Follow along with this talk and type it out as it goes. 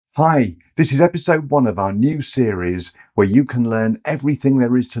Hi, this is episode 1 of our new series where you can learn everything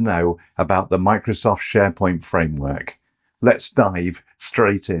there is to know about the Microsoft SharePoint Framework. Let's dive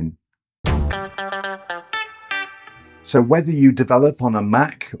straight in. So whether you develop on a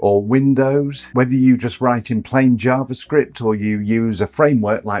Mac or Windows, whether you just write in plain JavaScript or you use a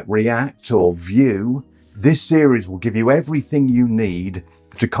framework like React or Vue, this series will give you everything you need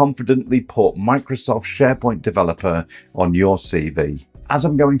to confidently put Microsoft SharePoint Developer on your CV. As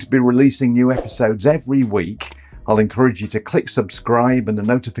I'm going to be releasing new episodes every week, I'll encourage you to click subscribe and the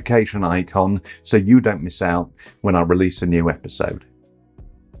notification icon so you don't miss out when I release a new episode.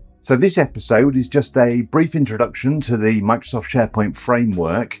 So this episode is just a brief introduction to the Microsoft SharePoint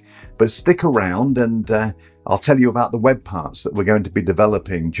Framework, but stick around and I'll tell you about the web parts that we're going to be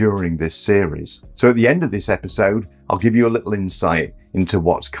developing during this series. So at the end of this episode, I'll give you a little insight into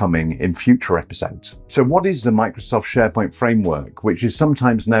what's coming in future episodes. So what is the Microsoft SharePoint Framework, which is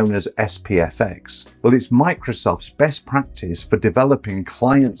sometimes known as SPFx? Well, it's Microsoft's best practice for developing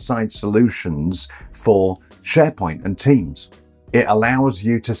client-side solutions for SharePoint and Teams. It allows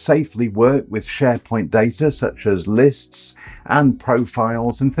you to safely work with SharePoint data such as lists and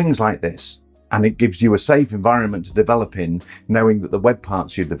profiles and things like this. And it gives you a safe environment to develop in, knowing that the web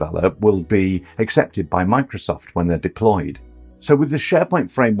parts you develop will be accepted by Microsoft when they're deployed. So with the SharePoint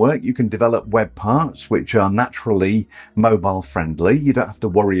framework, you can develop web parts which are naturally mobile friendly. You don't have to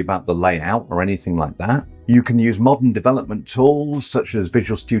worry about the layout or anything like that. You can use modern development tools such as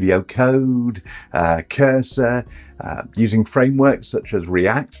Visual Studio Code, Cursor, using frameworks such as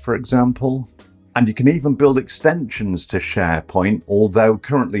React, for example. And you can even build extensions to SharePoint, although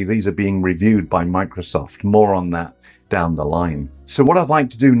currently these are being reviewed by Microsoft. More on that down the line. So what I'd like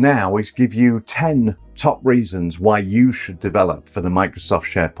to do now is give you 10 top reasons why you should develop for the Microsoft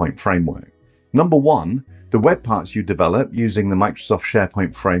SharePoint Framework. Number 1, the web parts you develop using the Microsoft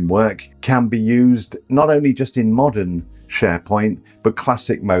SharePoint Framework can be used not only just in modern SharePoint, but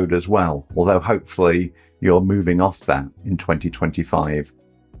classic mode as well, although hopefully you're moving off that in 2025.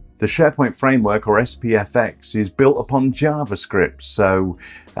 The SharePoint Framework, or SPFx, is built upon JavaScript, so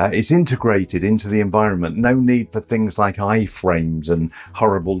it's integrated into the environment. No need for things like iframes and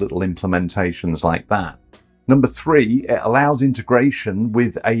horrible little implementations like that. Number 3, it allows integration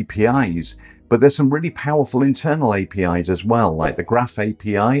with APIs, but there's some really powerful internal APIs as well, like the Graph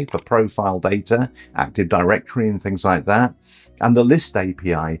API for profile data, Active Directory and things like that, and the List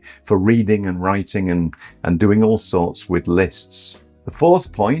API for reading and writing and doing all sorts with lists. The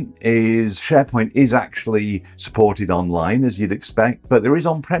 4th point is SharePoint is actually supported online, as you'd expect, but there is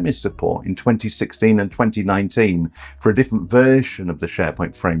on-premise support in 2016 and 2019 for a different version of the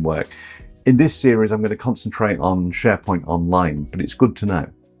SharePoint framework. In this series, I'm going to concentrate on SharePoint Online, but it's good to know.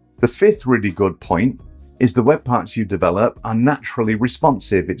 The 5th really good point is the web parts you develop are naturally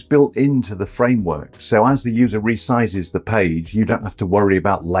responsive. It's built into the framework, so as the user resizes the page, you don't have to worry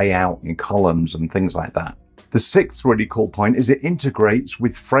about layout and columns and things like that. The 6th really cool point is it integrates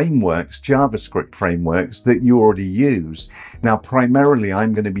with frameworks, JavaScript frameworks that you already use. Now, primarily,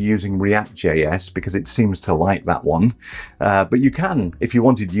 I'm going to be using ReactJS because it seems to like that one. But you can, if you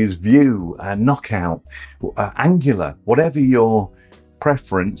wanted, use Vue, Knockout, Angular, whatever your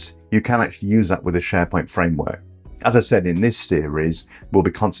preference, you can actually use that with a SharePoint framework. As I said, in this series, we'll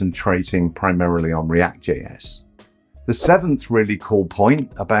be concentrating primarily on ReactJS. The 7th really cool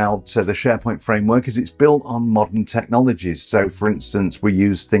point about the SharePoint framework is it's built on modern technologies. So for instance, we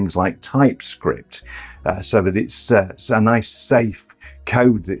use things like TypeScript so that it's a nice safe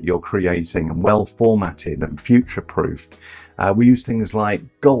code that you're creating and well formatted and future-proofed. We use things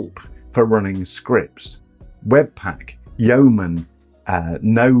like Gulp for running scripts, Webpack, Yeoman,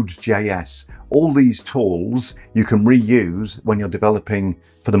 Node.js. All these tools you can reuse when you're developing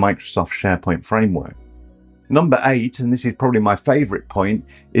for the Microsoft SharePoint framework. Number 8, and this is probably my favorite point,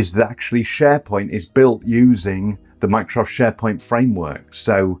 is that actually SharePoint is built using the Microsoft SharePoint framework.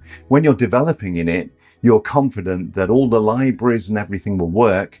 So when you're developing in it, you're confident that all the libraries and everything will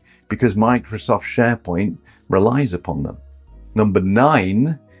work because Microsoft SharePoint relies upon them. Number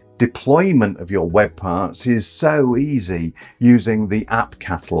 9, deployment of your web parts is so easy using the app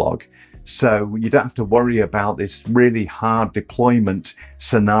catalog. So you don't have to worry about this really hard deployment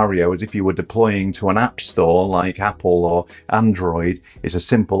scenario as if you were deploying to an app store like Apple or Android. It's a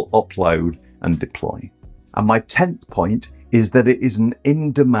simple upload and deploy. And my 10th point is that it is an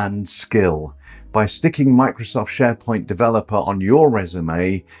in-demand skill. By sticking Microsoft SharePoint Developer on your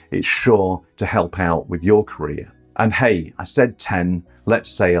resume, it's sure to help out with your career. And hey, I said 10, let's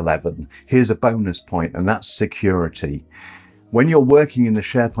say 11. Here's a bonus point, and that's security. When you're working in the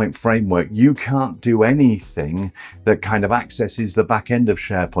SharePoint framework, you can't do anything that kind of accesses the back end of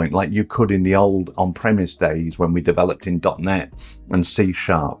SharePoint like you could in the old on-premise days when we developed in .NET and C#.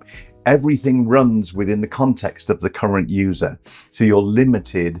 Everything runs within the context of the current user. So you're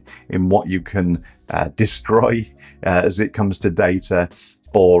limited in what you can destroy as it comes to data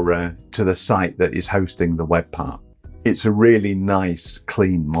or to the site that is hosting the web part. It's a really nice,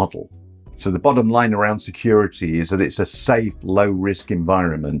 clean model. So the bottom line around security is that it's a safe, low-risk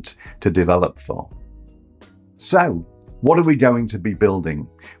environment to develop for. So, what are we going to be building?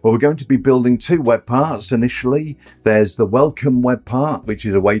 Well, we're going to be building two web parts initially. There's the welcome web part, which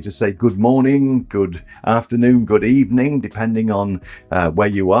is a way to say good morning, good afternoon, good evening, depending on where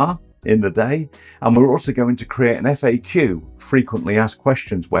you are in the day. And we're also going to create an FAQ, frequently asked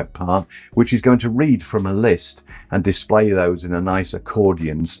questions web part, which is going to read from a list and display those in a nice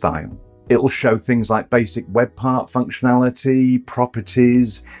accordion style. It'll show things like basic web part functionality,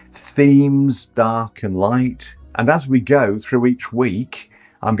 properties, themes, dark and light. And as we go through each week,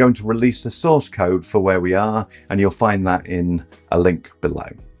 I'm going to release the source code for where we are, and you'll find that in a link below.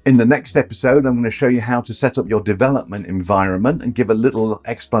 In the next episode, I'm going to show you how to set up your development environment and give a little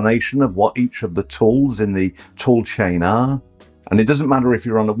explanation of what each of the tools in the tool chain are. And it doesn't matter if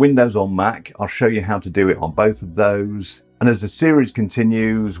you're on a Windows or Mac, I'll show you how to do it on both of those. And as the series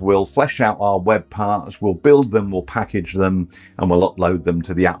continues, we'll flesh out our web parts, we'll build them, we'll package them, and we'll upload them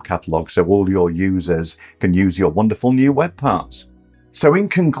to the app catalog so all your users can use your wonderful new web parts. So in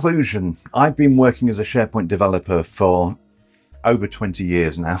conclusion, I've been working as a SharePoint developer for over 20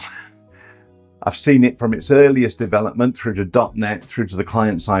 years now. I've seen it from its earliest development through to .NET, through to the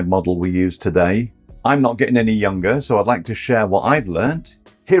client-side model we use today. I'm not getting any younger, so I'd like to share what I've learned.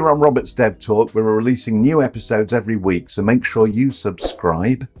 Here on Robert's Dev Talk, we're releasing new episodes every week, so make sure you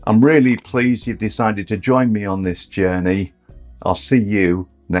subscribe. I'm really pleased you've decided to join me on this journey. I'll see you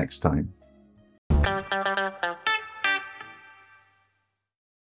next time.